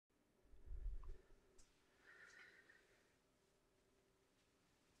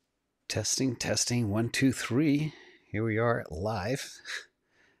Testing, testing, 1, 2, 3. Here we are live.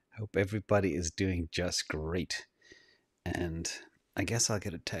 Hope everybody is doing just great. And I guess I'll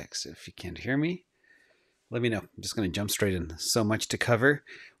get a text if you can't hear me. Let me know. I'm just going to jump straight in. So much to cover.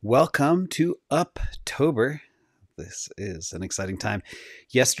 Welcome to Uptober. This is an exciting time.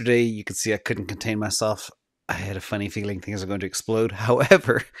 Yesterday, you could see I couldn't contain myself. I had a funny feeling things are going to explode.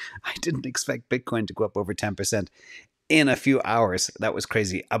 However, I didn't expect Bitcoin to go up over 10%. In a few hours. That was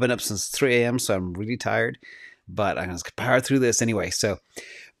crazy. I've been up since 3 a.m., so I'm really tired, but I'm going to power through this anyway. So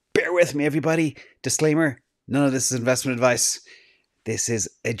bear with me, everybody. Disclaimer, none of this is investment advice. This is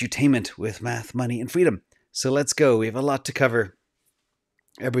edutainment with math, money, and freedom. So let's go. We have a lot to cover.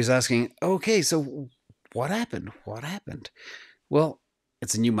 Everybody's asking, okay, so what happened? What happened? Well,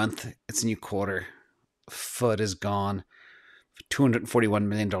 it's a new month. It's a new quarter. FUD is gone. $241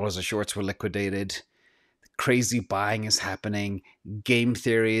 million of shorts were liquidated. Crazy buying is happening, game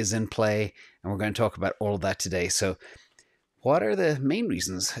theory is in play, and we're going to talk about all of that today. So what are the main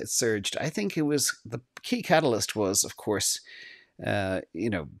reasons it surged? I think it was the key catalyst was, of course, the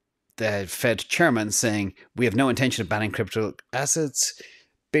Fed chairman saying we have no intention of banning crypto assets,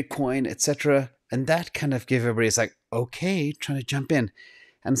 Bitcoin, etc. And that kind of gave everybody, it's like, okay, trying to jump in.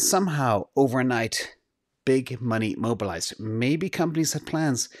 And somehow overnight, big money mobilized. Maybe companies had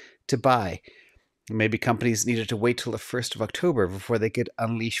plans to buy. Maybe companies needed to wait till the 1st of October before they could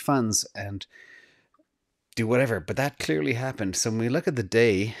unleash funds and do whatever. But that clearly happened. So when we look at the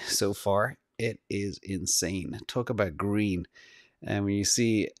day so far, it is insane. Talk about green. And when you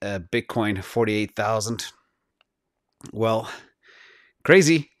see Bitcoin 48,000, well,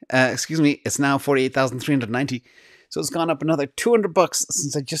 crazy. It's now 48,390. So it's gone up another $200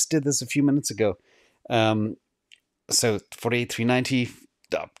 since I just did this a few minutes ago. So 48,390.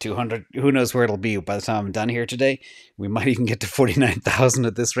 Up 200. Who knows where it'll be by the time I'm done here today? We might even get to 49,000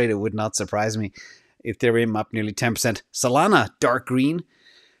 at this rate. It would not surprise me. Ethereum up nearly 10%. Solana, dark green.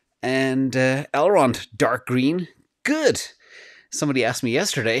 And Elrond, dark green. Good. Somebody asked me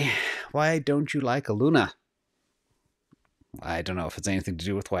yesterday, why don't you like a Luna? I don't know if it's anything to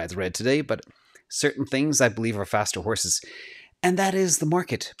do with why it's red today, but certain things I believe are faster horses. And that is the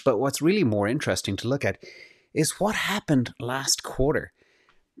market. But what's really more interesting to look at is what happened last quarter.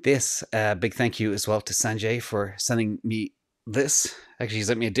 This big thank you as well to Sanjay for sending me this. Actually, he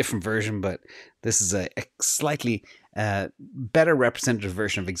sent me a different version, but this is a slightly better representative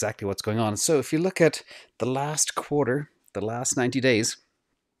version of exactly what's going on. So if you look at the last quarter, the last 90 days,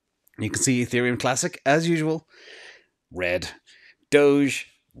 you can see Ethereum Classic, as usual, red, Doge,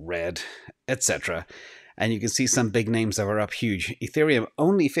 red, etc. And you can see some big names that are up huge. Ethereum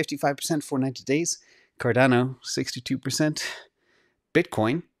only 55% for 90 days. Cardano, 62%.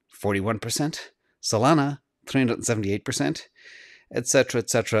 Bitcoin, 41%, Solana, 378%, etc.,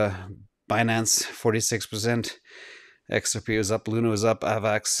 etc. Binance, 46%, XRP was up, Luna was up,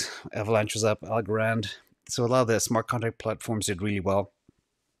 Avax, Avalanche was up, Algorand. So a lot of the smart contract platforms did really well.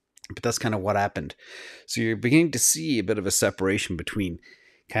 But that's kind of what happened. So you're beginning to see a bit of a separation between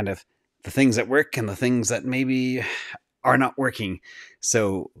kind of the things that work and the things that maybe are not working.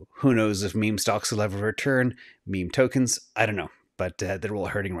 So who knows if meme stocks will ever return, meme tokens, I don't know. But they're all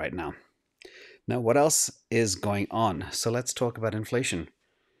hurting right now. Now, what else is going on? So let's talk about inflation.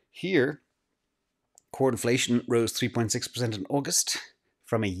 Here, core inflation rose 3.6% in August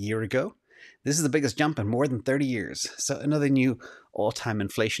from a year ago. This is the biggest jump in more than 30 years. So another new all-time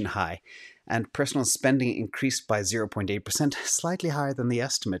inflation high. And personal spending increased by 0.8%, slightly higher than the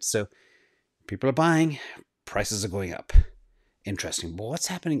estimate. So people are buying, prices are going up. Interesting. But what's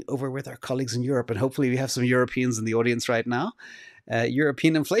happening over with our colleagues in Europe? And hopefully we have some Europeans in the audience right now.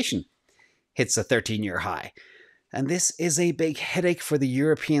 European inflation hits a 13-year high. And this is a big headache for the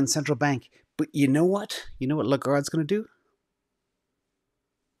European Central Bank. But you know what? You know what Lagarde's going to do?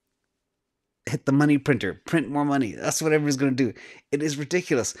 Hit the money printer. Print more money. That's what everybody's going to do. It is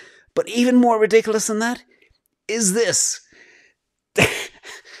ridiculous. But even more ridiculous than that is this.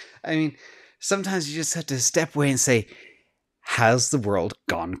 I mean, sometimes you just have to step away and say, has the world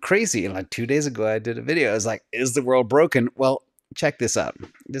gone crazy? And like 2 days ago, I did a video. I was like, is the world broken? Well, check this out.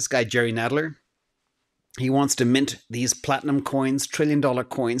 This guy, Jerry Nadler, he wants to mint these platinum coins, $1 trillion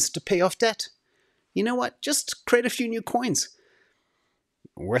coins to pay off debt. You know what? Just create a few new coins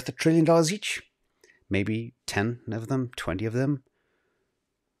worth $1 trillion each. Maybe 10 of them, 20 of them.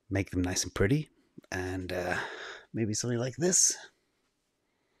 Make them nice and pretty. And maybe something like this.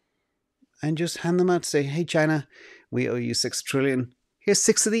 And just hand them out. Say, hey, China, we owe you $6 trillion. Here's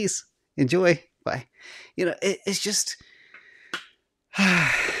 6 of these. Enjoy. Bye. You know, it's just...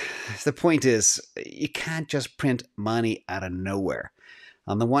 The point is, you can't just print money out of nowhere.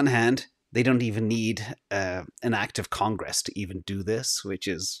 On the one hand, they don't even need an act of Congress to even do this, which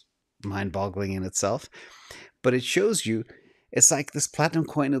is mind-boggling in itself. But it shows you, it's like this platinum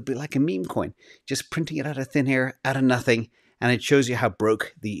coin will be like a meme coin, just printing it out of thin air, out of nothing, and it shows you how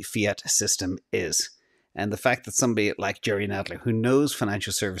broke the fiat system is. And the fact that somebody like Jerry Nadler, who knows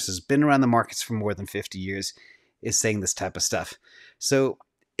financial services, been around the markets for more than 50 years, is saying this type of stuff. So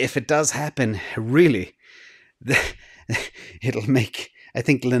if it does happen, really, it'll make, I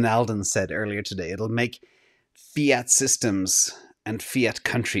think Lynn Alden said earlier today, it'll make fiat systems and fiat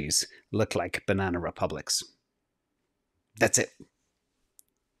countries look like banana republics. That's it.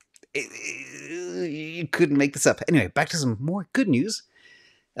 You couldn't make this up. Anyway, back to some more good news.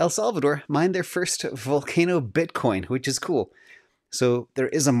 El Salvador mined their first Volcano Bitcoin, which is cool. So there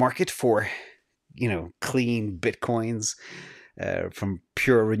is a market for, clean Bitcoins from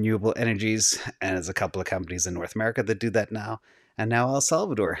pure renewable energies. And there's a couple of companies in North America that do that now. And now El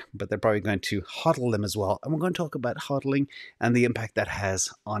Salvador. But they're probably going to HODL them as well. And we're going to talk about HODLing and the impact that has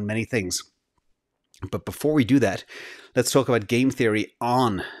on many things. But before we do that, let's talk about game theory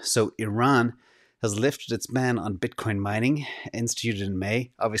on. So Iran has lifted its ban on Bitcoin mining, instituted in May.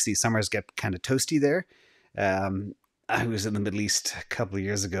 Obviously, summers get kind of toasty there. I was in the Middle East a couple of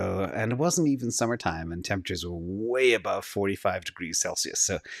years ago, and it wasn't even summertime, and temperatures were way above 45 degrees Celsius.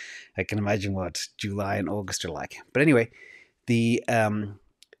 So I can imagine what July and August are like. But anyway, the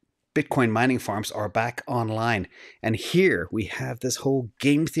Bitcoin mining farms are back online. And here we have this whole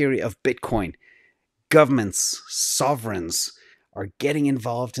game theory of Bitcoin. Governments, sovereigns are getting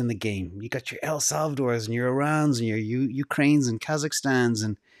involved in the game. You got your El Salvadors and your Irans and your Ukraines and Kazakhstans,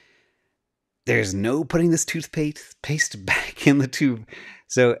 and there's no putting this toothpaste back in the tube.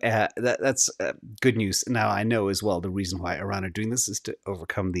 So that's good news. Now, I know as well the reason why Iran are doing this is to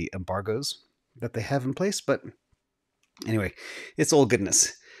overcome the embargoes that they have in place. But anyway, it's all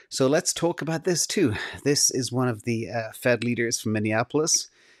goodness. So let's talk about this too. This is one of the Fed leaders from Minneapolis.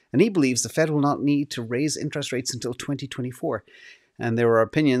 And he believes the Fed will not need to raise interest rates until 2024. And there are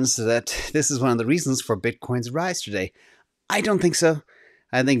opinions that this is one of the reasons for Bitcoin's rise today. I don't think so.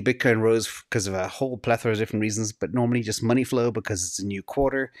 I think Bitcoin rose because of a whole plethora of different reasons, but normally just money flow because it's a new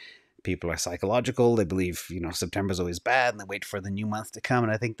quarter. People are psychological. They believe, September's always bad, and they wait for the new month to come.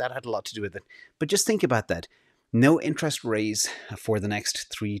 And I think that had a lot to do with it. But just think about that. No interest raise for the next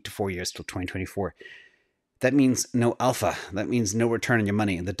 3 to 4 years till 2024. That means no alpha. That means no return on your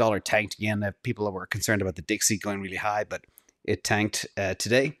money. And the dollar tanked again. People were concerned about the Dixie going really high, but it tanked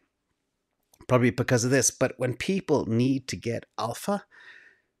today, probably because of this. But when people need to get alpha,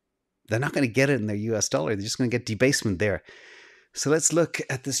 they're not going to get it in their US dollar. They're just going to get debasement there. So let's look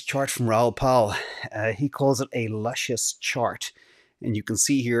at this chart from Raoul Pal. He calls it a Luscious Chart. And you can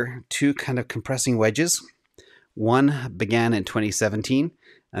see here two kind of compressing wedges. One began in 2017.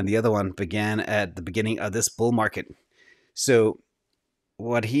 And the other one began at the beginning of this bull market. So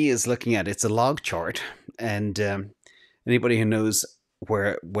what he is looking at, it's a log chart. And anybody who knows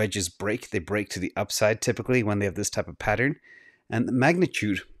where wedges break, they break to the upside typically when they have this type of pattern. And the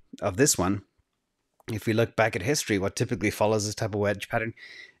magnitude of this one, if we look back at history, what typically follows this type of wedge pattern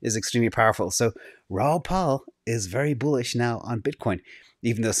is extremely powerful. So Raoul Pal is very bullish now on Bitcoin.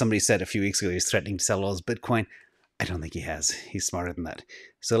 Even though somebody said a few weeks ago he's threatening to sell all his Bitcoin, I don't think he has. He's smarter than that.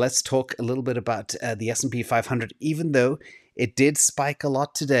 So let's talk a little bit about the S&P 500. Even though it did spike a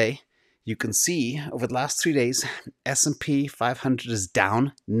lot today, you can see over the last 3 days, S&P 500 is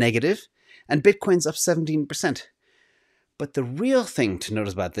down, negative, and Bitcoin's up 17%. But the real thing to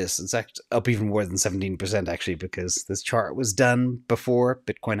notice about this, it's actually up even more than 17% actually, because this chart was done before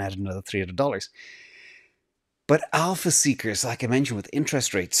Bitcoin had another $300. But alpha seekers, like I mentioned with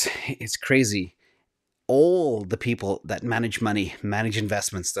interest rates, it's crazy. All the people that manage money, manage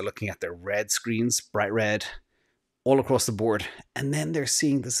investments, they're looking at their red screens, bright red, all across the board. And then they're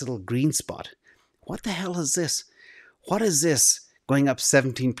seeing this little green spot. What the hell is this? What is this going up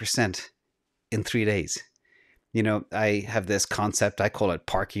 17% in 3 days? I have this concept, I call it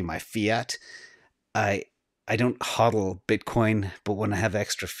parking my fiat. I don't hodl Bitcoin, but when I have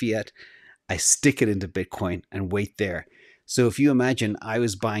extra fiat, I stick it into Bitcoin and wait there. So if you imagine I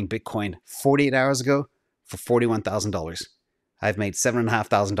was buying Bitcoin 48 hours ago for $41,000, I've made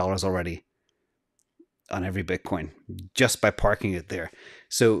 $7,500 already on every Bitcoin just by parking it there.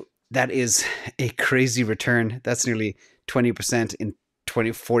 So that is a crazy return. That's nearly 20% in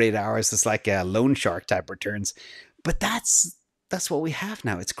 48 hours. It's like a loan shark type returns. But that's what we have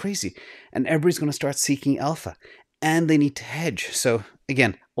now. It's crazy. And everybody's going to start seeking alpha. And they need to hedge. So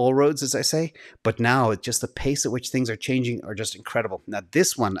again, all roads, as I say. But now it's just the pace at which things are changing are just incredible. Now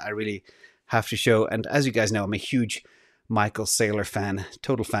this one I really have to show. And as you guys know, I'm a huge Michael Saylor fan,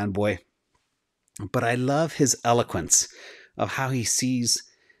 total fanboy. But I love his eloquence of how he sees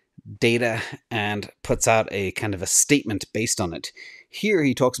data and puts out a kind of a statement based on it. Here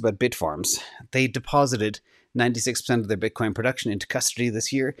he talks about Bitfarms. They deposited 96% of their Bitcoin production into custody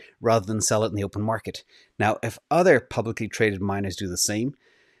this year rather than sell it in the open market. Now, if other publicly traded miners do the same,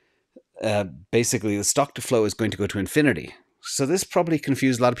 basically the stock to flow is going to go to infinity. So this probably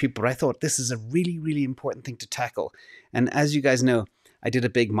confused a lot of people, but I thought this is a really, really important thing to tackle. And as you guys know, I did a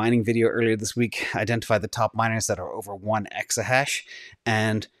big mining video earlier this week, identified the top miners that are over 1 exahash,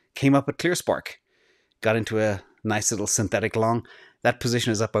 and came up with ClearSpark. Got into a nice little synthetic long. That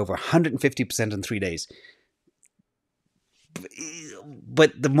position is up over 150% in 3 days.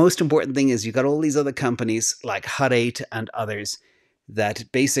 But the most important thing is you got all these other companies like HODLing and others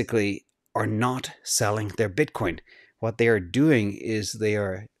that basically are not selling their Bitcoin. What they are doing is they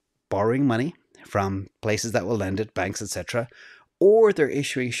are borrowing money from places that will lend it, banks, etc., or they're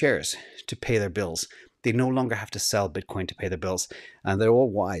issuing shares to pay their bills. They no longer have to sell Bitcoin to pay their bills. And they're all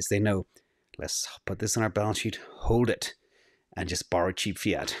wise. They know, let's put this on our balance sheet, hold it, and just borrow cheap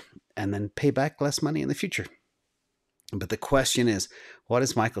fiat, and then pay back less money in the future. But the question is, what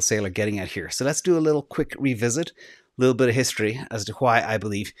is Michael Saylor getting at here? So let's do a little quick revisit, a little bit of history as to why I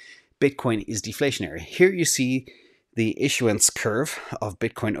believe Bitcoin is deflationary. Here you see the issuance curve of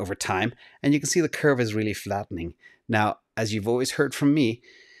Bitcoin over time, and you can see the curve is really flattening. Now, as you've always heard from me,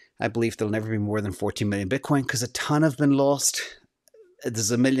 I believe there'll never be more than 14 million Bitcoin because a ton have been lost.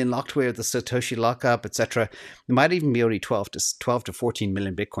 There's a million locked away with the Satoshi lockup, etc. There might even be only 12 to 14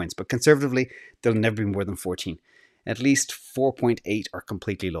 million Bitcoins, but conservatively, there'll never be more than 14. At least 4.8 are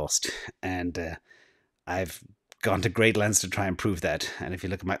completely lost. And I've gone to great lengths to try and prove that. And if you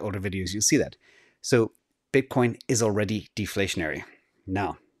look at my older videos, you'll see that. So Bitcoin is already deflationary.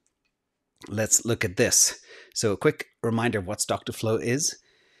 Now, let's look at this. So a quick reminder of what stock to flow is.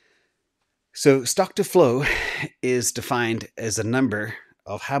 So stock to flow is defined as a number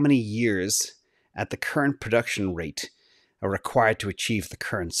of how many years at the current production rate are required to achieve the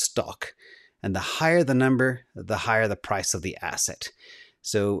current stock. And the higher the number, the higher the price of the asset.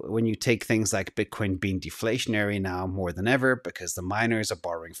 So when you take things like Bitcoin being deflationary now more than ever because the miners are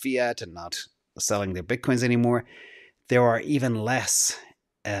borrowing fiat and not selling their Bitcoins anymore, there are even less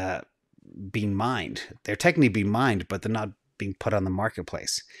being mined. They're technically being mined, but they're not being put on the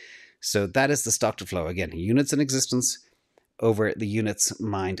marketplace. So that is the stock to flow. Again, units in existence over the units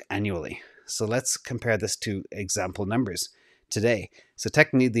mined annually. So let's compare this to example numbers today. So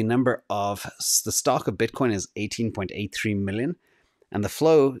technically the number of the stock of Bitcoin is 18.83 million. And the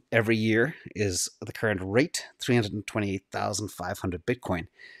flow every year is the current rate, 328,500 Bitcoin.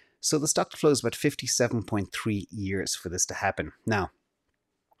 So the stock to flow is about 57.3 years for this to happen. Now,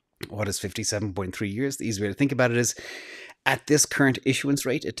 what is 57.3 years? The easy way to think about it is at this current issuance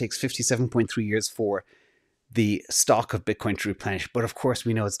rate, it takes 57.3 years for the stock of Bitcoin to replenish. But of course,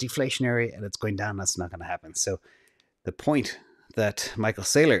 we know it's deflationary and it's going down. That's not going to happen. So the point that Michael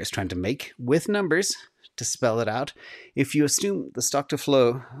Saylor is trying to make with numbers to spell it out, if you assume the stock to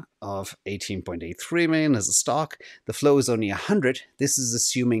flow of 18.83 million as a stock, the flow is only 100. This is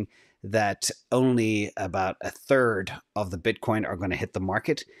assuming that only about a third of the Bitcoin are going to hit the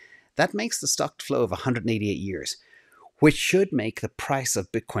market. That makes the stock to flow of 188 years, which should make the price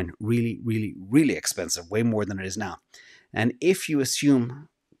of Bitcoin really, really, really expensive, way more than it is now. And if you assume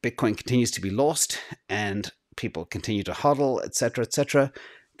Bitcoin continues to be lost and people continue to hodl, etc.,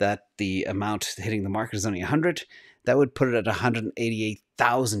 that the amount hitting the market is only 100, that would put it at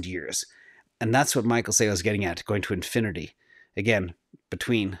 188,000 years. And that's what Michael Saylor is getting at, going to infinity. Again,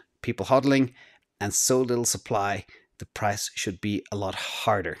 between people hodling and so little supply, the price should be a lot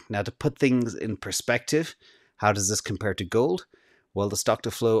harder. Now, to put things in perspective, how does this compare to gold? Well, the stock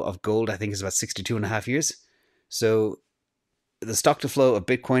to flow of gold, I think, is about 62.5 years. So the stock to flow of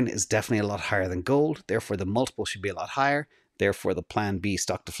Bitcoin is definitely a lot higher than gold. Therefore, the multiple should be a lot higher. Therefore, the Plan B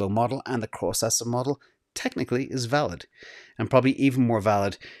stock to flow model and the cross-asset model technically is valid and probably even more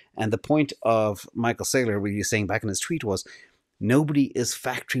valid. And the point of Michael Saylor, what he was saying back in his tweet was, nobody is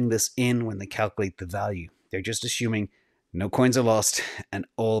factoring this in when they calculate the value. They're just assuming no coins are lost and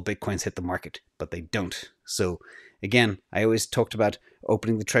all Bitcoins hit the market, but they don't. So again, I always talked about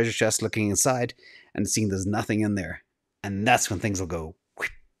opening the treasure chest, looking inside and seeing there's nothing in there. And that's when things will go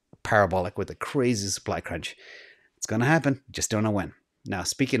parabolic with a crazy supply crunch. It's going to happen. Just don't know when. Now,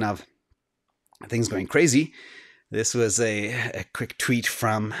 speaking of things going crazy, this was a quick tweet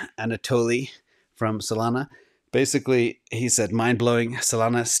from Anatoly from Solana. Basically, he said, mind-blowing,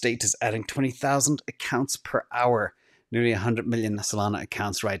 Solana state is adding 20,000 accounts per hour. Nearly 100 million Solana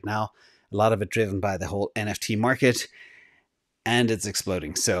accounts right now. A lot of it driven by the whole NFT market. and it's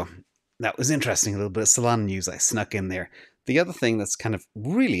exploding. So that was interesting. A little bit of Solana news I snuck in there. The other thing that's kind of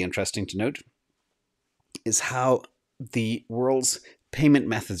really interesting to note is how the world's payment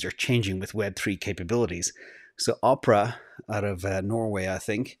methods are changing with Web3 capabilities. So Opera, out of Norway, I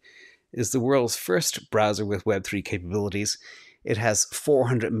think, is the world's first browser with Web3 capabilities. It has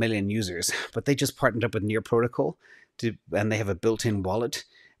 400 million users, but they just partnered up with Near Protocol, and they have a built-in wallet.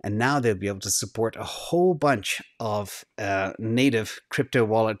 And now they'll be able to support a whole bunch of native crypto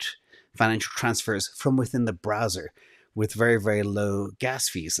wallet financial transfers from within the browser with very, very low gas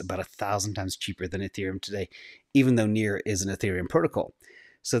fees, about 1,000 times cheaper than Ethereum today, even though Near is an Ethereum protocol.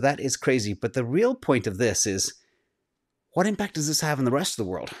 So that is crazy. But the real point of this is, what impact does this have in the rest of the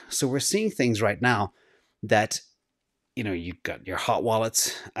world? So we're seeing things right now that, you've got your hot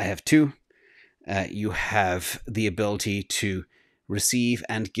wallets. I have two. You have the ability to receive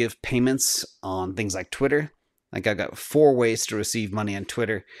and give payments on things like Twitter. Like I got 4 ways to receive money on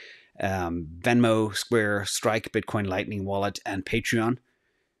Twitter: Venmo, Square, Strike, Bitcoin Lightning Wallet, and Patreon.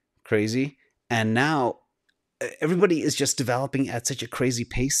 Crazy. And now everybody is just developing at such a crazy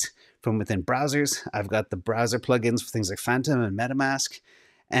pace from within browsers. I've got the browser plugins for things like Phantom and MetaMask,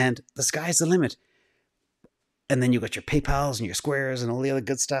 and the sky's the limit. And then you've got your PayPals and your Squares and all the other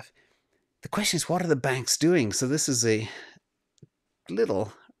good stuff. The question is, what are the banks doing? So this is a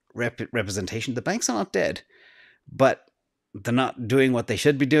little representation. The banks are not dead, but they're not doing what they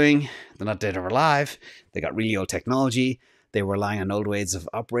should be doing. They're not dead or alive. They got really old technology. They were relying on old ways of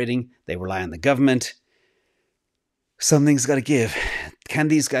operating. They rely on the government. Something's got to give. Can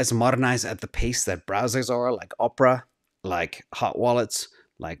these guys modernize at the pace that browsers are, like Opera, like hot wallets,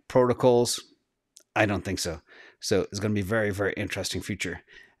 like protocols? I don't think so. So it's going to be a very, very interesting future.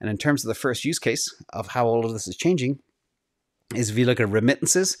 And in terms of the first use case of how all of this is changing, is if you look at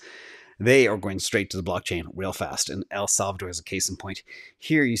remittances, they are going straight to the blockchain real fast. And El Salvador is a case in point.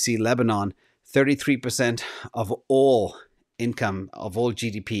 Here you see Lebanon, 33% of all income, of all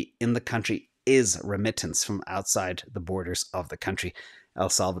GDP in the country is remittance from outside the borders of the country. El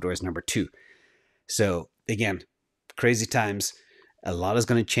Salvador is number 2. So again, crazy times. A lot is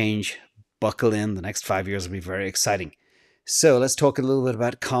going to change. Buckle in. The next 5 years will be very exciting. So let's talk a little bit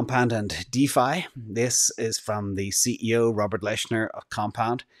about Compound and DeFi. This is from the CEO, Robert Leshner of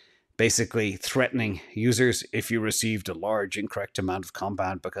Compound, basically threatening users: if you received a large incorrect amount of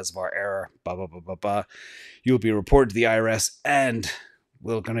Compound because of our error, blah, blah, blah, blah, blah, you'll be reported to the IRS and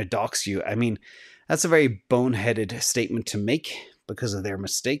we're going to dox you. I mean, that's a very boneheaded statement to make because of their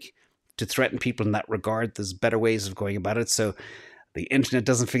mistake. To threaten people in that regard, there's better ways of going about it. So the internet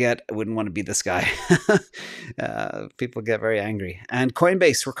doesn't forget. I wouldn't want to be this guy. People get very angry. And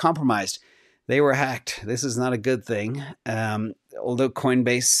Coinbase were compromised. They were hacked. This is not a good thing. Although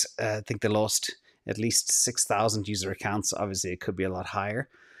Coinbase, I think they lost at least 6,000 user accounts. Obviously, it could be a lot higher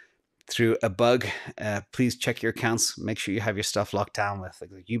through a bug. Please check your accounts. Make sure you have your stuff locked down with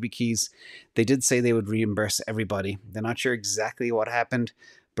like the YubiKeys. They did say they would reimburse everybody. They're not sure exactly what happened,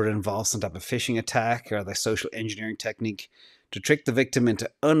 but it involves some type of phishing attack or the social engineering technique to trick the victim into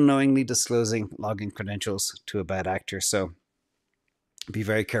unknowingly disclosing login credentials to a bad actor. So be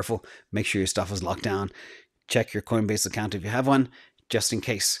very careful. Make sure your stuff is locked down. Check your Coinbase account if you have one, just in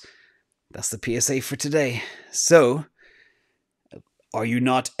case. That's the PSA for today. So, are you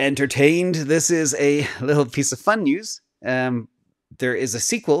not entertained? This is a little piece of fun news. There is a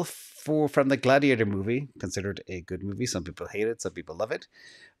sequel from the Gladiator movie, considered a good movie. Some people hate it, some people love it.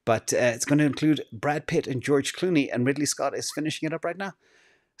 But it's going to include Brad Pitt and George Clooney, and Ridley Scott is finishing it up right now.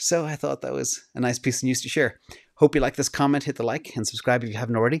 So I thought that was a nice piece of news to share. Hope you like this comment. Hit the like and subscribe if you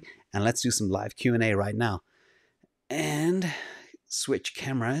haven't already. And let's do some live Q&A right now. And switch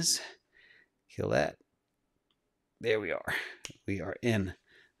cameras. Kill that. There we are. We are in.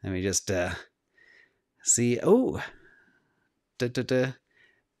 Let me just see. Oh,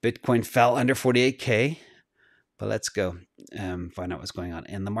 Bitcoin fell under 48K. But let's go find out what's going on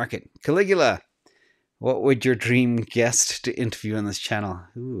in the market. Caligula, what would your dream guest to interview on this channel?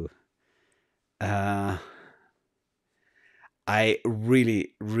 Ooh. I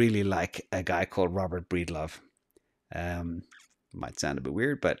really, really like a guy called Robert Breedlove. Might sound a bit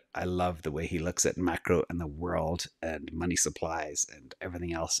weird, but I love the way he looks at macro and the world and money supplies and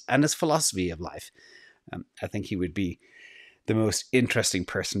everything else, and his philosophy of life. I think he would be the most interesting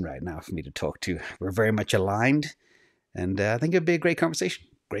person right now for me to talk to. We're very much aligned, and I think it'd be a great conversation.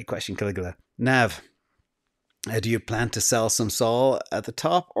 Great question, Caligula. Nav, do you plan to sell some Sol at the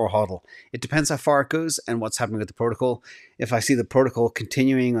top or HODL? It depends how far it goes and what's happening with the protocol. If I see the protocol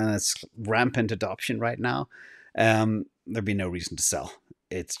continuing on its rampant adoption right now, there'd be no reason to sell.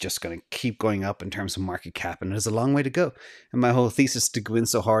 it's just going to keep going up in terms of market cap, and there's a long way to go. And my whole thesis to go in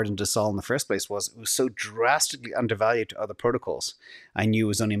so hard into Sol in the first place was it was so drastically undervalued to other protocols. I knew it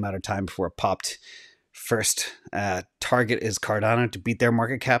was only a matter of time before it popped. First target is Cardano to beat their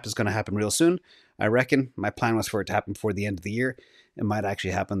market cap. Is going to happen real soon, I reckon. My plan was for it to happen before the end of the year. It might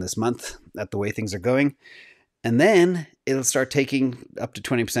actually happen this month at the way things are going. And then it'll start taking up to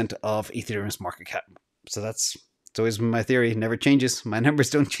 20% of Ethereum's market cap. So it's always my theory. It never changes. My numbers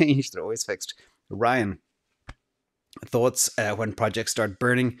don't change. They're always fixed. Ryan, thoughts when projects start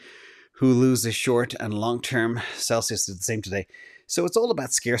burning? Who loses short and long-term? Celsius did the same today. So it's all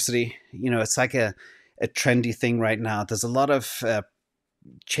about scarcity. It's like a trendy thing right now. There's a lot of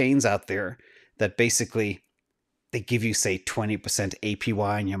chains out there that basically they give you, say, 20%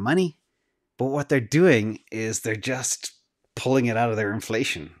 APY on your money. But what they're doing is they're just pulling it out of their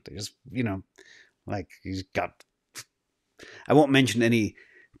inflation. They're just, like you got, I won't mention any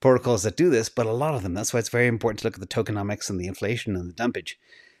protocols that do this, but a lot of them. That's why it's very important to look at the tokenomics and the inflation and the dumpage,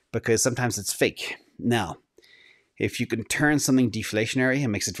 because sometimes it's fake. Now, if you can turn something deflationary, it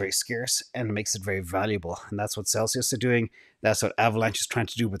makes it very scarce and it makes it very valuable. And that's what Celsius are doing. That's what Avalanche is trying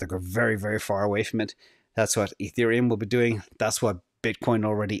to do, but they're very, very far away from it. That's what Ethereum will be doing. That's what Bitcoin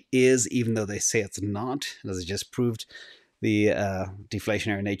already is, even though they say it's not, as I just proved the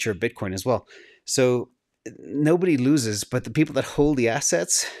deflationary nature of Bitcoin as well. So nobody loses, but the people that hold the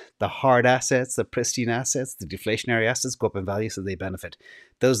assets, the hard assets, the pristine assets, the deflationary assets go up in value, so they benefit.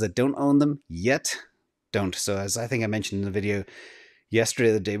 Those that don't own them yet don't. So as I think I mentioned in the video yesterday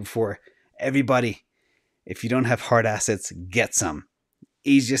or the day before, everybody, if you don't have hard assets, get some.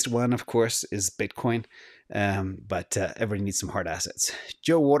 Easiest one, of course, is Bitcoin, but everybody needs some hard assets.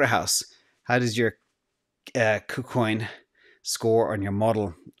 Joe Waterhouse, how does your KuCoin score on your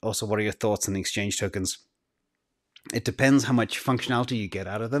model? Also, what are your thoughts on the exchange tokens? It depends how much functionality you get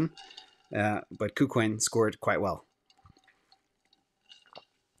out of them, but KuCoin scored quite well.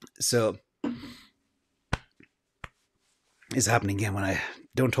 So it's happening again when I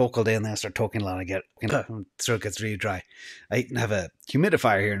don't talk all day and then I start talking a lot. I get throat gets really dry. I have a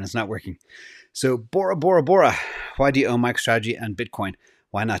humidifier here and it's not working. So Bora, why do you own MicroStrategy and Bitcoin?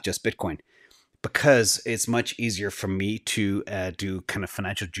 Why not just Bitcoin? Because it's much easier for me to do kind of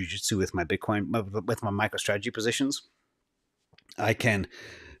financial jujitsu with my Bitcoin, with my MicroStrategy positions. I can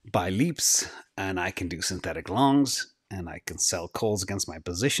buy leaps and I can do synthetic longs and I can sell calls against my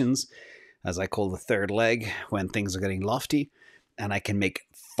positions, as I call the third leg when things are getting lofty. And I can make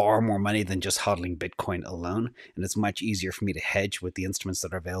far more money than just hodling Bitcoin alone. And it's much easier for me to hedge with the instruments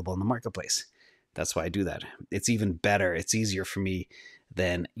that are available in the marketplace. That's why I do that. It's even better. It's easier for me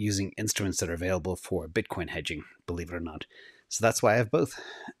than using instruments that are available for Bitcoin hedging, believe it or not. So that's why I have both.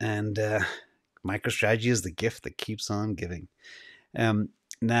 And MicroStrategy is the gift that keeps on giving.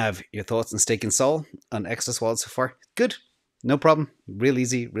 Nav, your thoughts on staking Sol on Exodus Wallet so far? Good. No problem. Real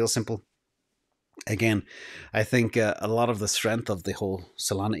easy, real simple. Again, I think a lot of the strength of the whole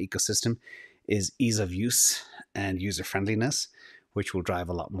Solana ecosystem is ease of use and user friendliness, which will drive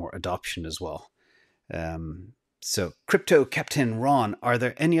a lot more adoption as well. So Crypto Captain Ron, are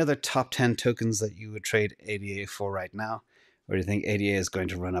there any other top 10 tokens that you would trade ADA for right now? Or do you think ADA is going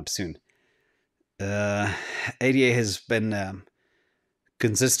to run up soon? ADA has been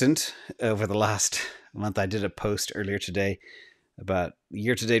consistent over the last month. I did a post earlier today about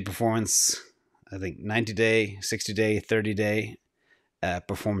year-to-date performance. I think 90-day, 60-day, 30-day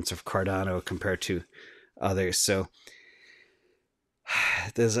performance of Cardano compared to others. So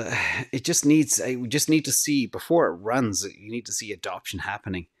we just need to see, before it runs, you need to see adoption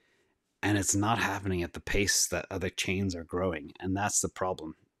happening. And it's not happening at the pace that other chains are growing. And that's the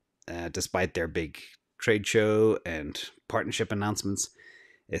problem. Despite their big trade show and partnership announcements,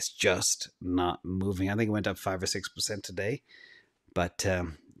 it's just not moving. I think it went up 5 or 6% today. But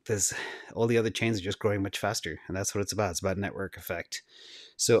there's all the other chains are just growing much faster, and that's what it's about. It's about network effect.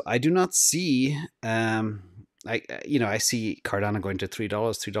 So I do not see, I see Cardano going to $3,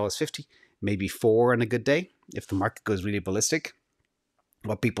 $3.50, maybe $4 on a good day if the market goes really ballistic.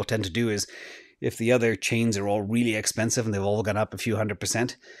 What people tend to do is, if the other chains are all really expensive and they've all gone up a few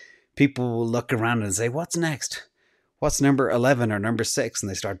 100%, people will look around and say, "What's next? What's number 11 or number 6?" And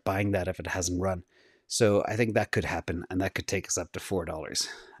they start buying that if it hasn't run. So I think that could happen, and that could take us up to $4.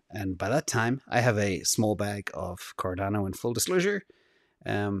 And by that time, I have a small bag of Cardano in full disclosure,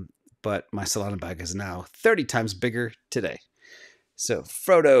 but my Solana bag is now 30 times bigger today. So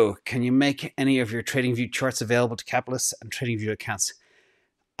Frodo, can you make any of your TradingView charts available to capitalists and TradingView accounts?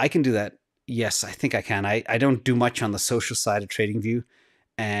 I can do that. Yes, I think I can. I don't do much on the social side of TradingView.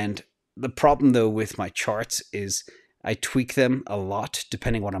 And the problem, though, with my charts is I tweak them a lot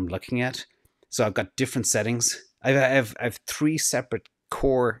depending what I'm looking at. So I've got different settings. I have 3 separate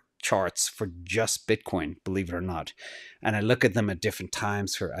core charts for just Bitcoin, believe it or not. And I look at them at different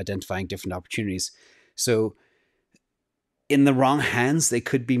times for identifying different opportunities. So in the wrong hands, they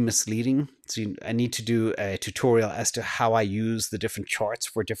could be misleading. So I need to do a tutorial as to how I use the different charts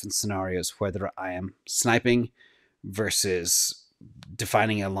for different scenarios, whether I am sniping versus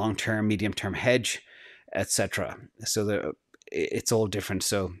defining a long-term, medium-term hedge, etc. So it's all different.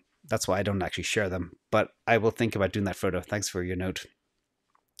 So that's why I don't actually share them. But I will think about doing that photo. Thanks for your note.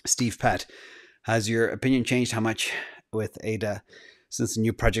 Steve Pat, has your opinion changed how much with ADA since the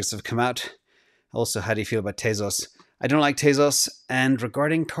new projects have come out? Also, how do you feel about Tezos? I don't like Tezos. And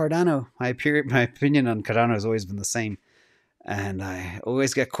regarding Cardano, my opinion on Cardano has always been the same. And I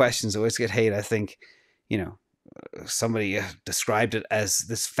always get questions, always get hate. I think, somebody described it as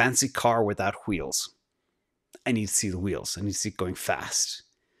this fancy car without wheels. I need to see the wheels. I need to see it going fast.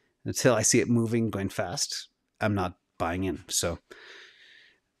 Until I see it moving, going fast, I'm not buying in. So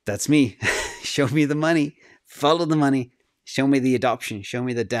that's me. Show me the money. Follow the money. Show me the adoption. Show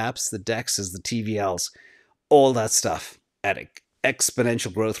me the dApps, the DEXs, the TVLs, all that stuff at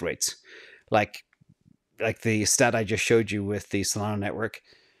exponential growth rates. Like the stat I just showed you with the Solana network,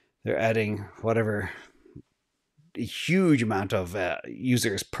 they're adding whatever, a huge amount of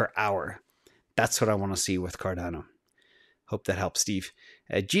users per hour. That's what I want to see with Cardano. Hope that helps, Steve.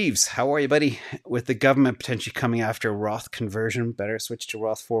 Jeeves, how are you, buddy? With the government potentially coming after Roth conversion, better switch to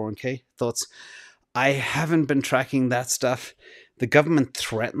Roth 401k. Thoughts? I haven't been tracking that stuff. The government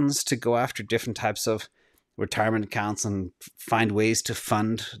threatens to go after different types of retirement accounts and find ways to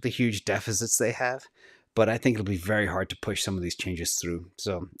fund the huge deficits they have. But I think it'll be very hard to push some of these changes through.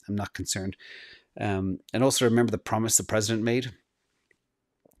 So I'm not concerned. And also remember the promise the president made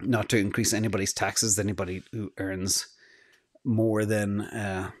not to increase anybody's taxes, anybody who earns more than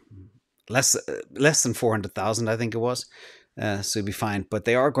less than 400,000, I think it was. So you'll be fine. But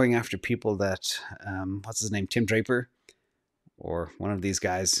they are going after people that, what's his name, Tim Draper, or one of these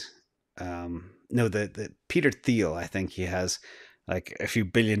guys. No, the Peter Thiel, I think he has like a few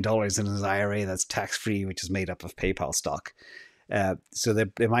 $1 billion in his IRA that's tax-free, which is made up of PayPal stock. So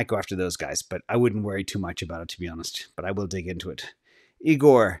they might go after those guys, but I wouldn't worry too much about it, to be honest. But I will dig into it.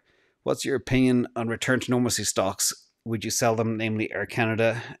 Igor, what's your opinion on return to normalcy stocks? Would you sell them, namely Air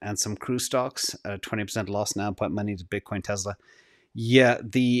Canada and some cruise stocks at a 20% loss now, put money to Bitcoin, Tesla? Yeah,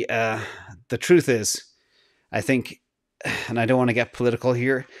 the truth is, I think, and I don't want to get political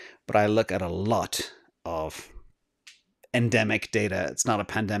here, but I look at a lot of endemic data. It's not a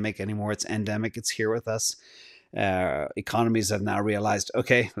pandemic anymore. It's endemic. It's here with us. Economies have now realized,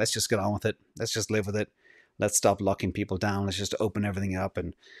 okay, let's just get on with it. Let's just live with it. Let's stop locking people down. Let's just open everything up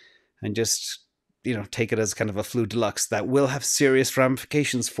and just, take it as kind of a flu deluxe that will have serious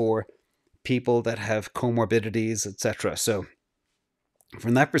ramifications for people that have comorbidities, etc. So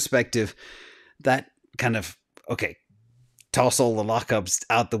from that perspective, that kind of, okay, toss all the lockups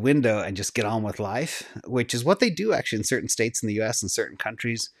out the window and just get on with life, which is what they do actually in certain states in the US and certain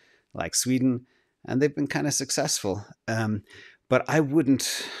countries like Sweden, and they've been kind of successful. But I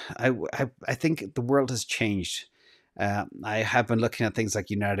wouldn't, I think the world has changed. I have been looking at things like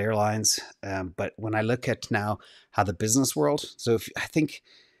United Airlines, but when I look at now how the business world, so I think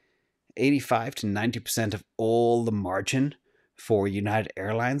 85 to 90% of all the margin for United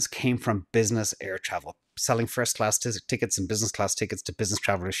Airlines came from business air travel, selling first class tickets and business class tickets to business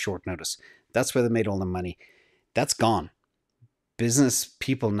travelers short notice. That's where they made all the money. That's gone. Business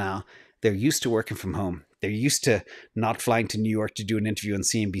people now, they're used to working from home. They're used to not flying to New York to do an interview on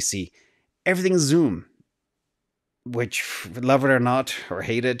CNBC. Everything's Zoom, which, love it or not, or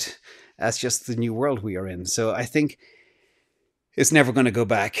hate it, that's just the new world we are in. So I think it's never going to go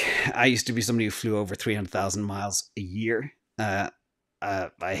back. I used to be somebody who flew over 300,000 miles a year. I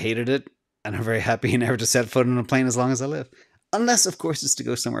hated it, and I'm very happy never to set foot on a plane as long as I live. Unless, of course, it's to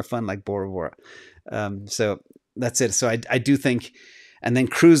go somewhere fun like Bora Bora. So that's it. So I do think, and then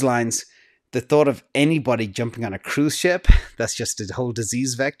cruise lines, the thought of anybody jumping on a cruise ship, that's just a whole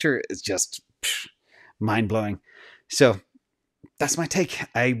disease vector, is just mind-blowing. So that's my take.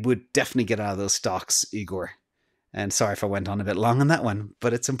 I would definitely get out of those stocks, Igor. And sorry if I went on a bit long on that one,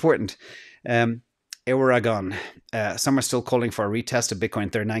 but it's important. Aragon, some are still calling for a retest of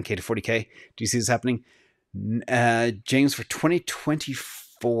Bitcoin 39K to 40K. Do you see this happening? James, for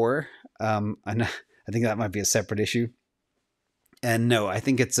 2024, I think that might be a separate issue. And no, I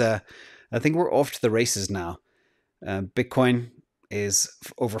think I think we're off to the races now. Bitcoin is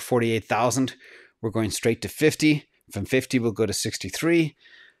over 48,000. We're going straight to 50. From 50, we'll go to 63.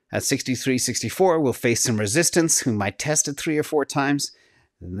 At 63.64, we'll face some resistance. We might test it 3 or 4 times.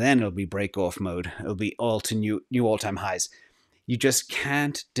 Then it'll be break-off mode. It'll be all to new all-time highs. You just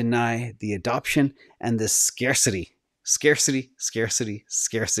can't deny the adoption and the scarcity. Scarcity, scarcity,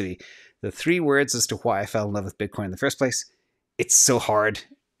 scarcity. The 3 words as to why I fell in love with Bitcoin in the first place. It's so hard.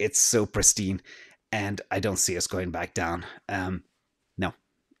 It's so pristine. And I don't see us going back down. No,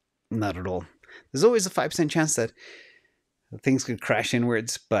 not at all. There's always a 5% chance that things could crash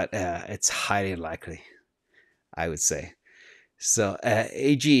inwards, but it's highly unlikely, I would say. So,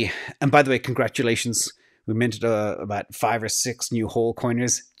 AG, and by the way, congratulations. We minted about 5 or 6 new whole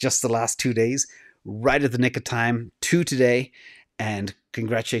coiners just the last 2 days, right at the nick of time, 2 today. And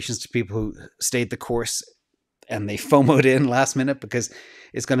congratulations to people who stayed the course and they FOMO'd in last minute, because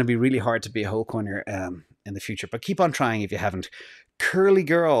it's going to be really hard to be a whole coiner in the future. But keep on trying if you haven't. Curly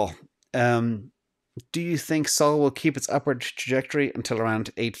Girl, do you think Sol will keep its upward trajectory until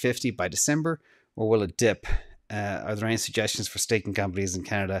around 850 by December, or will it dip? Are there any suggestions for staking companies in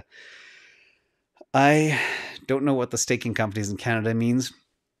Canada? I don't know what the staking companies in Canada means,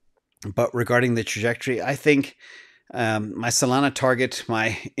 but regarding the trajectory, I think my Solana target,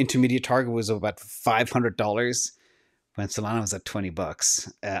 my intermediate target, was about $500 when Solana was at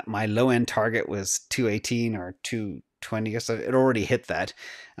 $20. My low end target was 218 or 220 or so. It already hit that,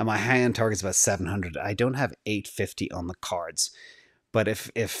 and my high end target is about 700. I don't have 850 on the cards, but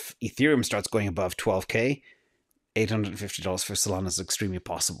if Ethereum starts going above 12k, $850 for Solana is extremely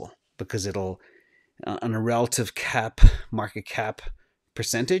possible, because it'll, on a relative market cap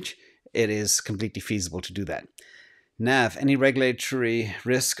percentage, it is completely feasible to do that. Nav, any regulatory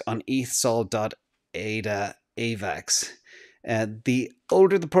risk on ETH, Sol, ADA, AVAX? The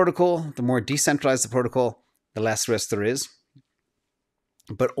older the protocol, the more decentralized the protocol, the less risk there is.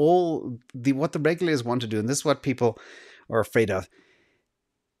 But what the regulators want to do, and this is what people are afraid of.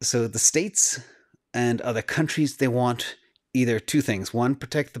 So the states and other countries, they want either 2 things. 1,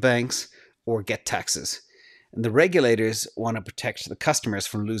 protect the banks, or get taxes. And the regulators want to protect the customers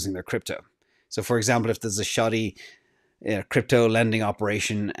from losing their crypto. So for example, if there's a shoddy crypto lending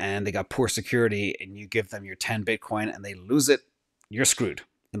operation and they got poor security, and you give them your 10 Bitcoin and they lose it, you're screwed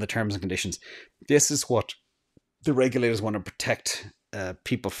in the terms and conditions. This is what the regulators want to protect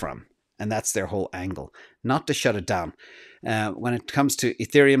people from. And that's their whole angle, not to shut it down. When it comes to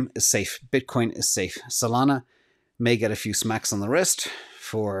Ethereum, is safe. Bitcoin is safe. Solana may get a few smacks on the wrist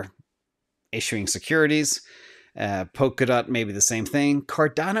for issuing securities. Polkadot, maybe the same thing.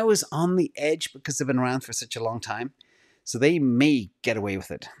 Cardano is on the edge because they've been around for such a long time. So they may get away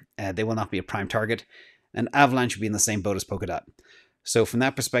with it. They will not be a prime target. And Avalanche will be in the same boat as Polkadot. So from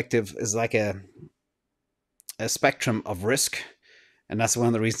that perspective, it's like a spectrum of risk. And that's one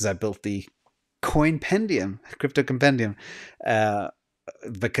of the reasons I built the crypto compendium,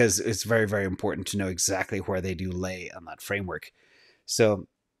 because it's very, very important to know exactly where they do lay on that framework. So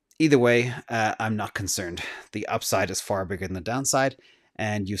either way, I'm not concerned. The upside is far bigger than the downside.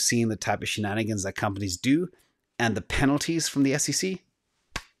 And you've seen the type of shenanigans that companies do, and the penalties from the SEC.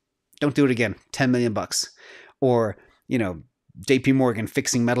 Don't do it again. $10 million. Or, JP Morgan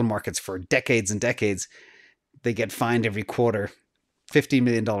fixing metal markets for decades and decades. They get fined every quarter $50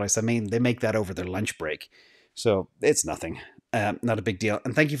 million. I mean, they make that over their lunch break. So it's nothing. Not a big deal.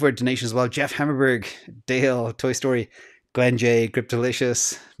 And thank you for a donation as well. Jeff Hammerberg, Dale, Toy Story, Glenn J,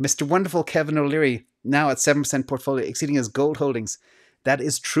 Cryptolicious, Mr. Wonderful Kevin O'Leary, now at 7% portfolio, exceeding his gold holdings. That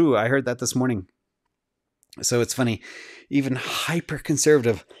is true. I heard that this morning. So it's funny. Even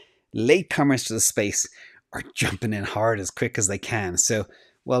hyper-conservative latecomers to the space are jumping in hard as quick as they can. So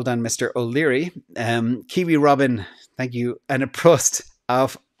well done, Mr. O'Leary. Kiwi Robin, thank you. And a prost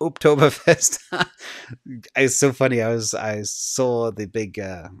of Oktoberfest. It's so funny. I saw the big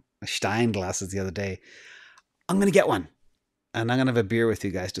Stein glasses the other day. I'm going to get one. And I'm going to have a beer with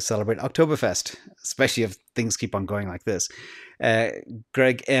you guys to celebrate Oktoberfest, especially if things keep on going like this.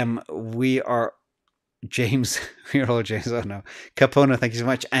 Greg M., we are James. We are all James. Oh no. Capona, thank you so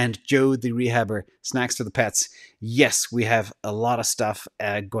much. And Joe the Rehabber, Snacks for the Pets. Yes, we have a lot of stuff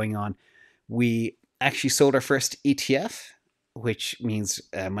going on. We actually sold our first ETF, which means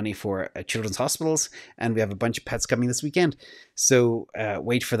money for children's hospitals. And we have a bunch of pets coming this weekend. So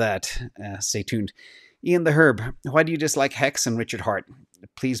wait for that. Stay tuned. Ian the Herb, why do you dislike Hex and Richard Hart?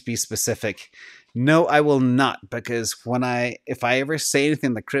 Please be specific. No, I will not, because if I ever say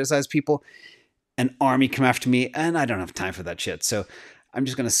anything that criticizes people, an army come after me, and I don't have time for that shit. So I'm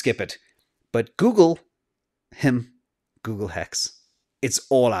just going to skip it. But Google him, Google Hex. It's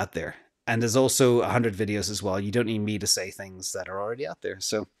all out there. And there's also 100 videos as well. You don't need me to say things that are already out there.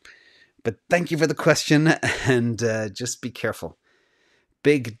 So, but thank you for the question, and just be careful.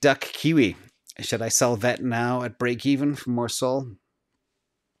 Big Duck Kiwi. Should I sell VET now at break even for more Sol?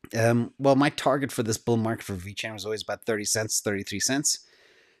 Well, my target for this bull market for VeChain was always about 30 cents, 33 cents.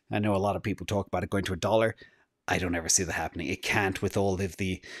 I know a lot of people talk about it going to $1. I don't ever see that happening. It can't with all of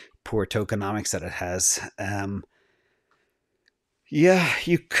the poor tokenomics that it has. Yeah,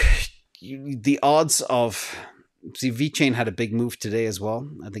 the odds of... See, VeChain had a big move today as well.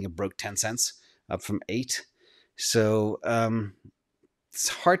 I think it broke 10 cents up from 8. So it's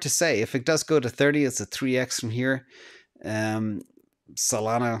hard to say. If it does go to 30, it's a 3x from here.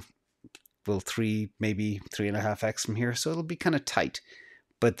 Solana will maybe 3.5x from here. So it'll be kind of tight.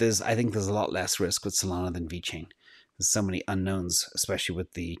 But I think there's a lot less risk with Solana than VeChain. There's so many unknowns, especially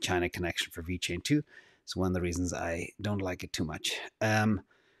with the China connection for VeChain too. So one of the reasons I don't like it too much.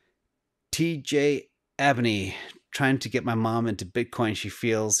 TJ Ebony, trying to get my mom into Bitcoin. She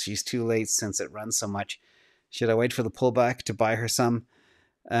feels she's too late since it runs so much. Should I wait for the pullback to buy her some?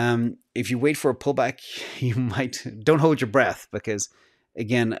 If you wait for a pullback, you might... Don't hold your breath, because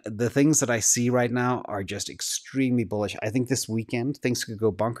again, the things that I see right now are just extremely bullish. I think this weekend things could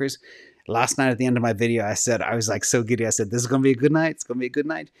go bonkers. Last night at the end of my video, I said, I was like so giddy. I said, this is going to be a good night. It's going to be a good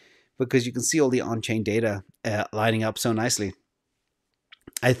night, because you can see all the on-chain data lining up so nicely.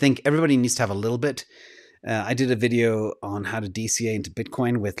 I think everybody needs to have a little bit. I did a video on how to DCA into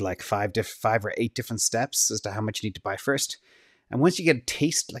Bitcoin with like 5 or 8 different steps as to how much you need to buy first. And once you get a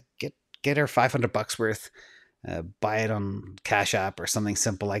taste, like get her $500 worth, buy it on Cash App or something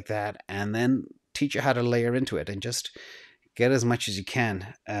simple like that, and then teach her how to layer into it and just get as much as you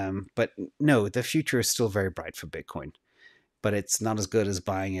can. But no, the future is still very bright for Bitcoin, but it's not as good as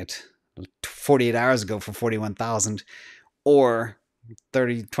buying it 48 hours ago for 41,000 or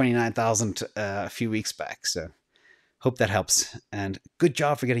 29,000 a few weeks back. So hope that helps, and good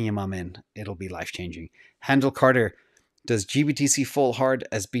job for getting your mom in. It'll be life-changing. Handel Carter, does GBTC fall hard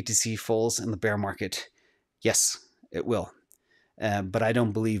as BTC falls in the bear market? Yes, it will. But I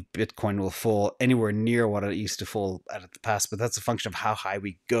don't believe Bitcoin will fall anywhere near what it used to fall at the past. But that's a function of how high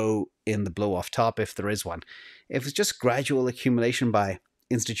we go in the blow off top, if there is one. If it's just gradual accumulation by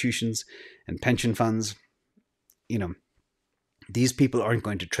institutions and pension funds, you know, these people aren't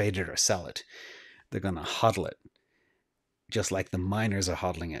going to trade it or sell it. They're going to hodl it, just like the miners are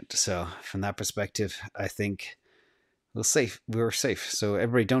hodling it. So from that perspective, I think we're safe. So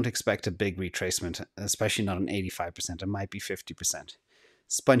everybody, don't expect a big retracement, especially not an 85%. It might be 50%.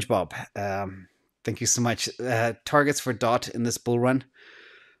 SpongeBob, thank you so much. Targets for DOT in this bull run.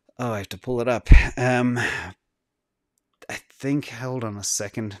 Oh, I have to pull it up. I think, hold on a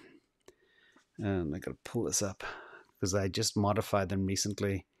second. I gotta pull this up because I just modified them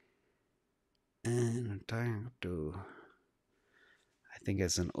recently. And I think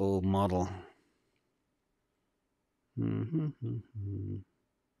it's an old model.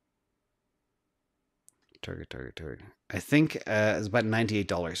 Target. I think it's about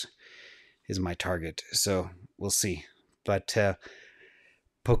 $98 is my target. So we'll see. But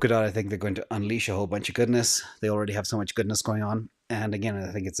Polkadot, I think they're going to unleash a whole bunch of goodness. They already have so much goodness going on. And again,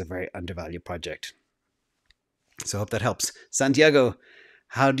 I think it's a very undervalued project. So I hope that helps. Santiago,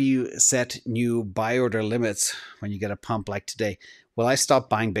 how do you set new buy order limits when you get a pump like today? Well, I stopped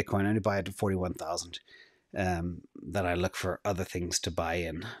buying Bitcoin. I only buy it at 41,000. That I look for other things to buy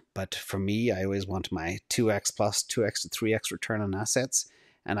in. But for me, I always want my 2x plus 2x to 3x return on assets.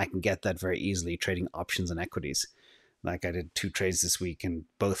 And I can get that very easily trading options and equities. Like I did 2 trades this week and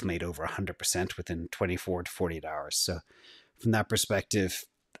both made over 100% within 24 to 48 hours. So from that perspective,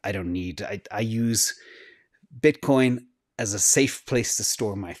 I don't need, I use Bitcoin as a safe place to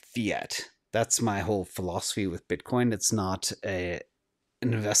store my fiat. That's my whole philosophy with Bitcoin. It's not an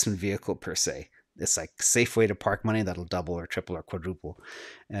investment vehicle per se. It's like a safe way to park money that'll double or triple or quadruple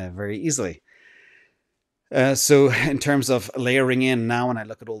very easily. So in terms of layering in now, when I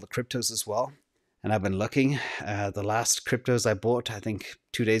look at all the cryptos as well, and I've been looking, the last cryptos I bought, I think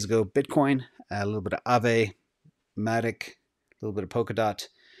 2 days ago, Bitcoin, a little bit of Aave, Matic, a little bit of Polkadot,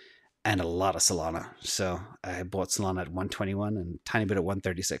 and a lot of Solana. So I bought Solana at 121 and a tiny bit at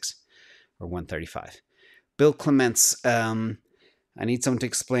 136 or 135. Bill Clements, I need someone to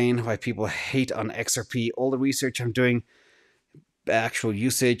explain why people hate on XRP. All the research I'm doing, actual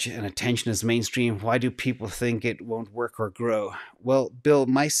usage and attention is mainstream. Why do people think it won't work or grow? Well, Bill,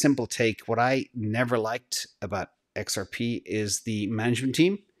 my simple take, what I never liked about XRP is the management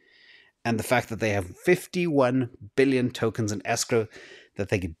team and the fact that they have 51 billion tokens in escrow that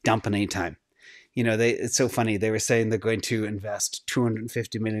they could dump at any time. You know, it's so funny. They were saying they're going to invest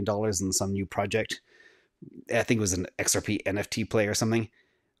 $250 million in some new project. I think it was an XRP NFT play or something.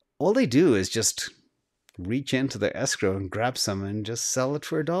 All they do is just reach into their escrow and grab some and just sell it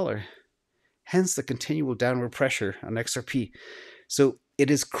for $1. Hence the continual downward pressure on XRP. So it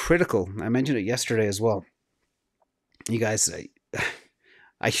is critical. I mentioned it yesterday as well. You guys,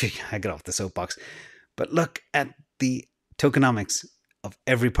 I get off the soapbox, but look at the tokenomics of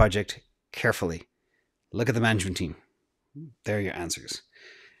every project carefully. Look at the management team. There are your answers.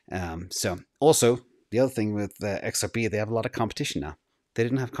 So also, the other thing with XRP, they have a lot of competition now. They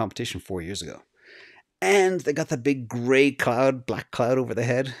didn't have competition 4 years ago. And they got the big gray cloud, black cloud over the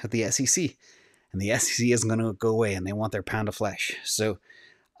head of the SEC. And the SEC isn't going to go away, and they want their pound of flesh. So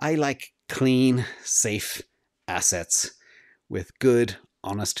I like clean, safe assets with good,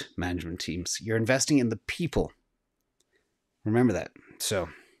 honest management teams. You're investing in the people. Remember that. So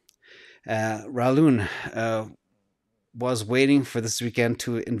Raloon was waiting for this weekend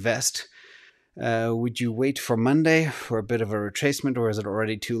to invest. Would you wait for Monday for a bit of a retracement, or is it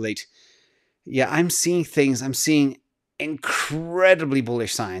already too late? Yeah, I'm seeing things. I'm seeing incredibly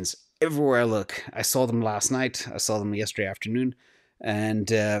bullish signs everywhere I look. I saw them last night. I saw them yesterday afternoon. And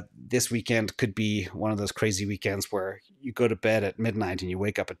this weekend could be one of those crazy weekends where you go to bed at midnight and you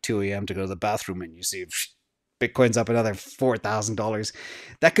wake up at 2 a.m. to go to the bathroom and you see Bitcoin's up another $4,000.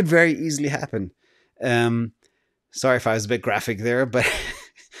 That could very easily happen. Sorry if I was a bit graphic there, but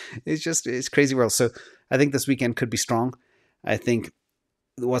it's crazy world. So I think this weekend could be strong. I think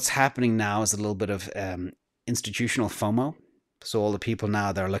what's happening now is a little bit of institutional FOMO. So all the people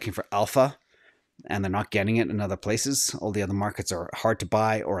now that are looking for alpha and they're not getting it in other places. All the other markets are hard to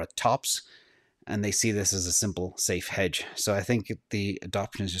buy or at tops, and they see this as a simple, safe hedge. So I think the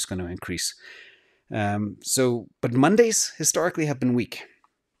adoption is just going to increase. But Mondays historically have been weak.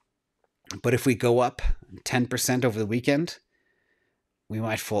 But if we go up 10% over the weekend, we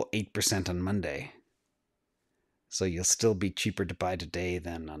might fall 8% on Monday. So you'll still be cheaper to buy today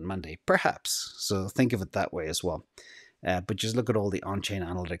than on Monday, perhaps. So think of it that way as well. But just look at all the on-chain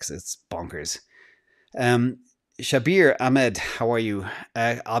analytics. It's bonkers. Shabir Ahmed, how are you?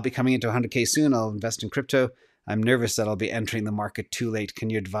 I'll be coming into 100K soon. I'll invest in crypto. I'm nervous that I'll be entering the market too late. Can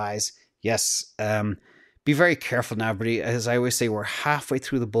you advise? Yes. Be very careful now, everybody. As I always say, we're halfway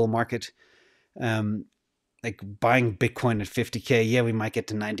through the bull market. Like buying Bitcoin at 50K, yeah, we might get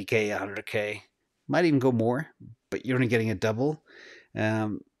to 90K, 100K. Might even go more, but you're only getting a double.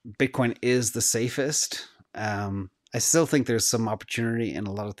 Bitcoin is the safest. I still think there's some opportunity in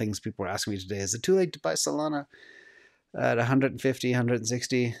a lot of things. People are asking me today, is it too late to buy Solana at 150,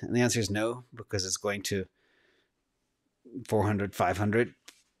 160? And the answer is no, because it's going to 400, 500.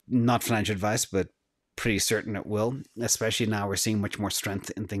 Not financial advice, but pretty certain it will. Especially now we're seeing much more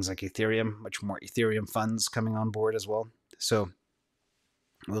strength in things like Ethereum, much more Ethereum funds coming on board as well. So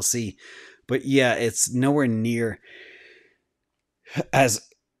we'll see. But yeah, it's nowhere near as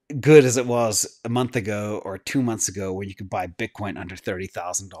good as it was a month ago or 2 months ago when you could buy Bitcoin under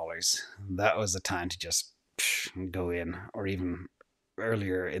 $30,000. That was the time to just go in, or even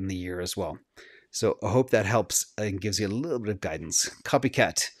earlier in the year as well. So I hope that helps and gives you a little bit of guidance.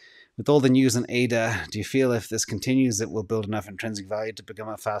 Copycat, with all the news on ADA, do you feel if this continues it will build enough intrinsic value to become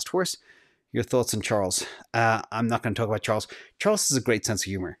a fast horse? Your thoughts on Charles? I'm not going to talk about Charles. Charles has a great sense of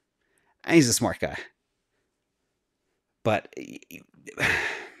humor, and he's a smart guy. But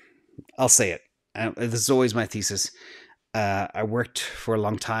I'll say it. This is always my thesis. I worked for a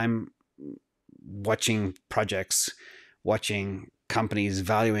long time watching projects, watching companies,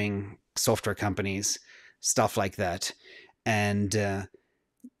 valuing software companies, stuff like that. And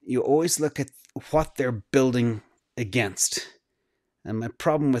you always look at what they're building against. And my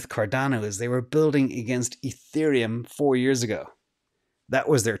problem with Cardano is they were building against Ethereum 4 years ago. That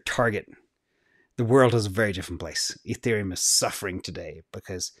was their target. The world is a very different place. Ethereum is suffering today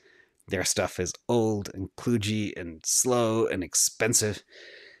because their stuff is old and kludgy and slow and expensive.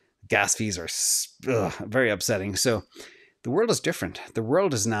 Gas fees are very upsetting. So the world is different. The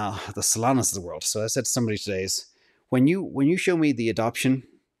world is now the Solanas of the world. So I said to somebody today, when you show me the adoption,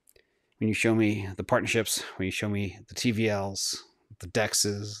 when you show me the partnerships, when you show me the TVLs, the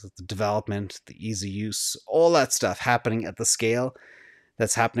DEXs, the development, the easy use, all that stuff happening at the scale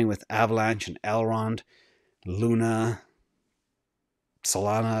that's happening with Avalanche and Elrond, Luna,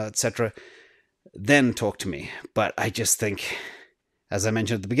 Solana, etc., then talk to me. But I just think, as I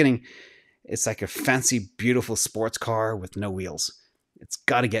mentioned at the beginning, it's like a fancy, beautiful sports car with no wheels. It's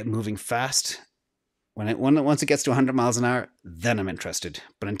got to get moving fast. Once it gets to 100 miles an hour, then I'm interested.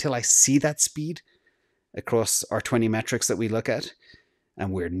 But until I see that speed across our 20 metrics that we look at,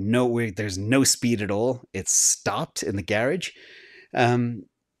 and there's no speed at all, it's stopped in the garage,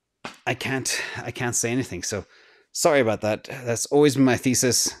 I can't say anything. So Sorry about that. That's always been my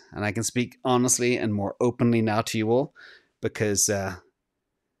thesis, and I can speak honestly and more openly now to you all because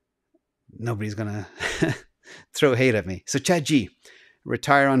nobody's going to throw hate at me. So Chad G,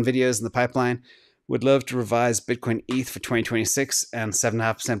 retire on videos in the pipeline. Would love to revise Bitcoin ETH for 2026 and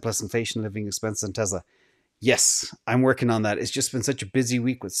 7.5% plus inflation living expenses on Tesla. Yes, I'm working on that. It's just been such a busy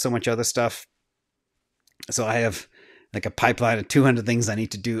week with so much other stuff. So I have like a pipeline of 200 things I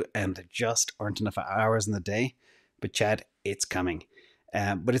need to do, and there just aren't enough hours in the day. But Chad, it's coming.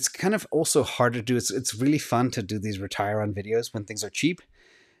 But it's kind of also hard to do. It's really fun to do these retire on videos when things are cheap.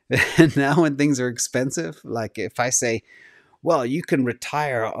 And now when things are expensive, like if I say, well, you can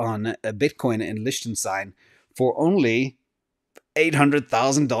retire on a Bitcoin in Liechtenstein for only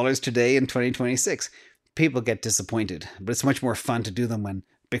 $800,000 today in 2026, people get disappointed. But it's much more fun to do them when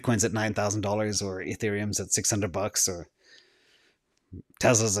Bitcoin's at $9,000 or Ethereum's at $600 or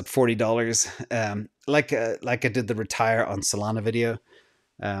Tesla's at $40. Like I did the retire on Solana video.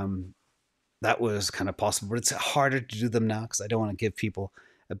 That was kind of possible, but it's harder to do them now because I don't want to give people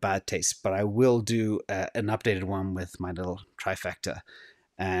a bad taste. But I will do an updated one with my little trifecta,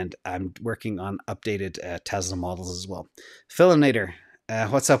 and I'm working on updated Tesla models as well. Philinator,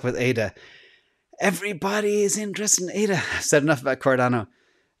 what's up with ADA? Everybody is interested in ADA. I've said enough about Cardano.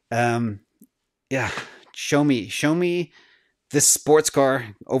 Yeah, show me this sports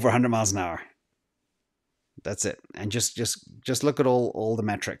car over 100 miles an hour. That's it. And just look at all the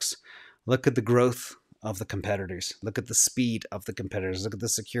metrics. Look at the growth of the competitors. Look at the speed of the competitors. Look at the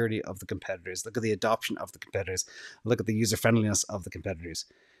security of the competitors. Look at the adoption of the competitors. Look at the user friendliness of the competitors.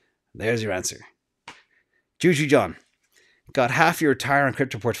 There's your answer. Juju John, got half your retire on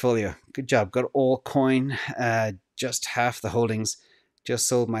crypto portfolio. Good job. Got all coin, just half the holdings. Just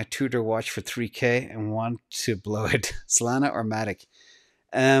sold my Tudor watch for $3,000 and want to blow it. Solana or Matic?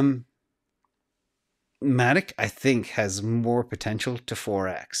 Matic, I think, has more potential to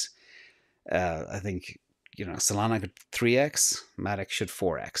 4x. I think, Solana could 3x, Matic should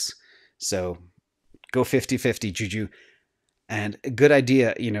 4x. So go 50-50, Juju. And a good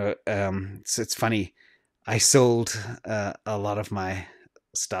idea, so it's funny. I sold a lot of my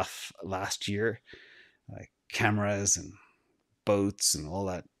stuff last year, like cameras and boats and all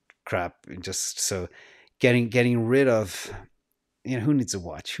that crap. And just so getting rid of, who needs a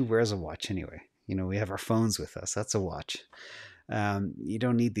watch? Who wears a watch anyway? We have our phones with us. That's a watch. You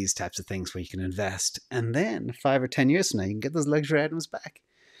don't need these types of things where you can invest. And then 5 or 10 years from now, you can get those luxury items back.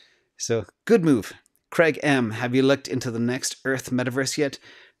 So good move. Craig M, have you looked into the next Earth metaverse yet?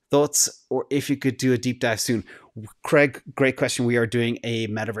 Thoughts, or if you could do a deep dive soon? Craig, great question. We are doing a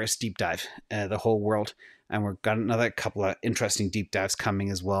metaverse deep dive, the whole world. And we've got another couple of interesting deep dives coming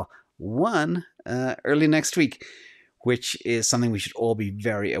as well. One early next week, which is something we should all be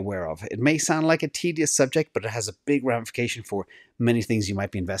very aware of. It may sound like a tedious subject, but it has a big ramification for many things you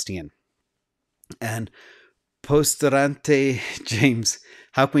might be investing in. And Posterante James,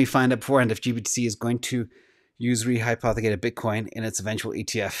 how can we find out beforehand if GBTC is going to use rehypothecated Bitcoin in its eventual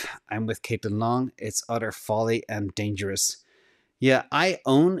ETF? I'm with Caitlin Long. It's utter folly and dangerous. Yeah, I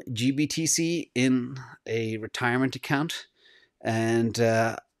own GBTC in a retirement account, and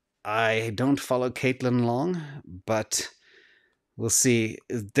I don't follow Caitlin Long, but we'll see.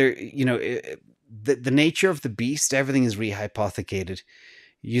 There, the nature of the beast, everything is rehypothecated.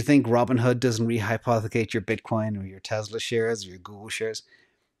 You think Robinhood doesn't rehypothecate your Bitcoin or your Tesla shares or your Google shares?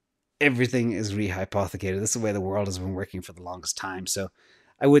 Everything is rehypothecated. This is the way the world has been working for the longest time. So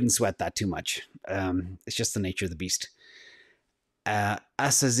I wouldn't sweat that too much. It's just the nature of the beast.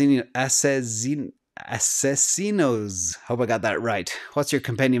 Assassinos. Hope I got that right. What's your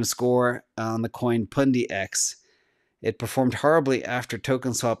compendium score on the coin Pundi X? It performed horribly after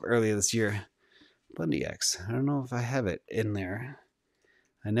token swap earlier this year. Pundi X. I don't know if I have it in there.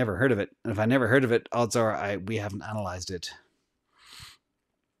 I never heard of it. And if I never heard of it, odds are we haven't analyzed it.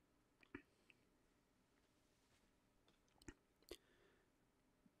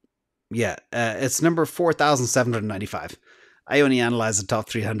 Yeah, it's number 4,795. I only analyzed the top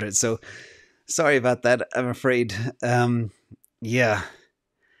 300, so sorry about that. I'm afraid. Yeah.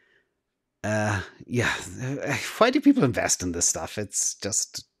 Why do people invest in this stuff? It's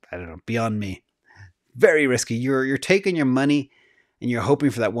just, I don't know, beyond me. Very risky. You're taking your money and you're hoping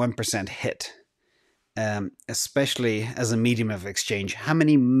for that 1% hit, especially as a medium of exchange. How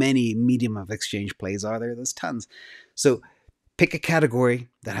many medium of exchange plays are there? There's tons. So pick a category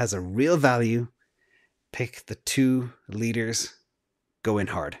that has a real value. Pick the 2 leaders. Go in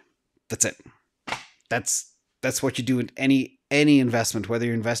hard. That's it. That's what you do in any investment, whether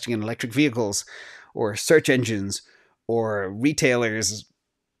you're investing in electric vehicles or search engines or retailers.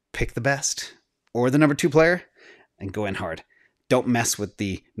 Pick the best or the number 2 player and go in hard. Don't mess with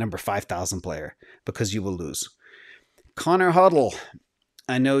the number 5,000 player because you will lose. Connor HODL,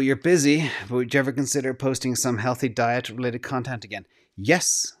 I know you're busy, but would you ever consider posting some healthy diet related content again?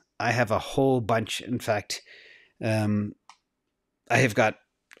 Yes, I have a whole bunch. In fact, I have got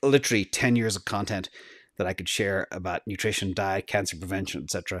literally 10 years of content that I could share about nutrition, diet, cancer prevention,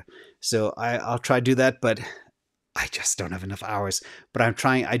 etc. So I'll try to do that, but I just don't have enough hours. But I'm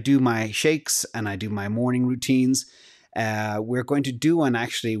trying. I do my shakes and I do my morning routines. We're going to do one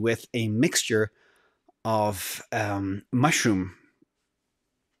actually with a mixture of mushroom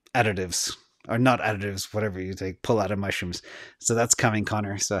additives, or not additives, whatever you take, pull out of mushrooms. So that's coming,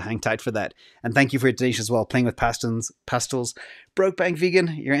 Connor. So hang tight for that. And thank you for your donation as well. Playing with pastels. Broke Bank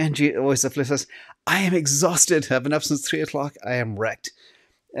Vegan, your NG always uplifts us. I am exhausted. I've been up since 3 o'clock. I am wrecked.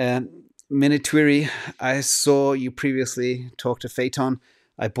 Minitwiri, I saw you previously talk to Phaeton.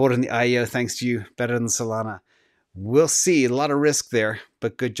 I bought in the IEO thanks to you. Better than Solana. We'll see. A lot of risk there,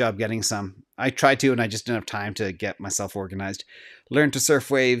 but good job getting some. I tried to, and I just didn't have time to get myself organized. Learn to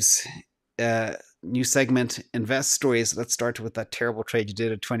surf waves. New segment, invest stories. Let's start with that terrible trade you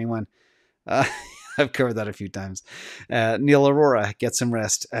did at 21. I've covered that a few times. Neil Aurora, get some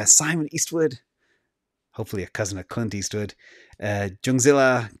rest. Simon Eastwood, hopefully a cousin of Clint Eastwood.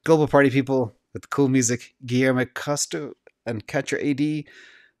 Jungzilla, Global Party People with the cool music. Guillermo Costo and Catcher AD.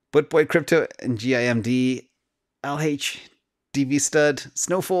 Bootboy Crypto and GIMD. LH, DV Stud,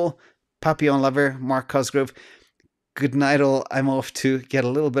 Snowfall, Papillon Lover, Mark Cosgrove. Good night all. I'm off to get a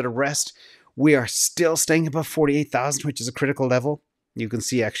little bit of rest. We are still staying above 48,000, which is a critical level. You can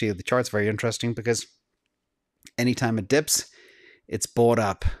see actually the chart's very interesting because anytime it dips, it's bought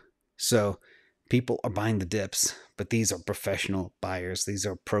up. So people are buying the dips, but these are professional buyers. These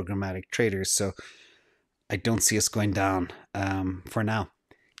are programmatic traders. So I don't see us going down for now.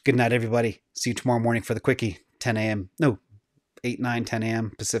 Good night, everybody. See you tomorrow morning for the quickie, 10 a.m. No, 8, 9, 10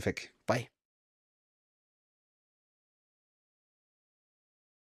 a.m. Pacific.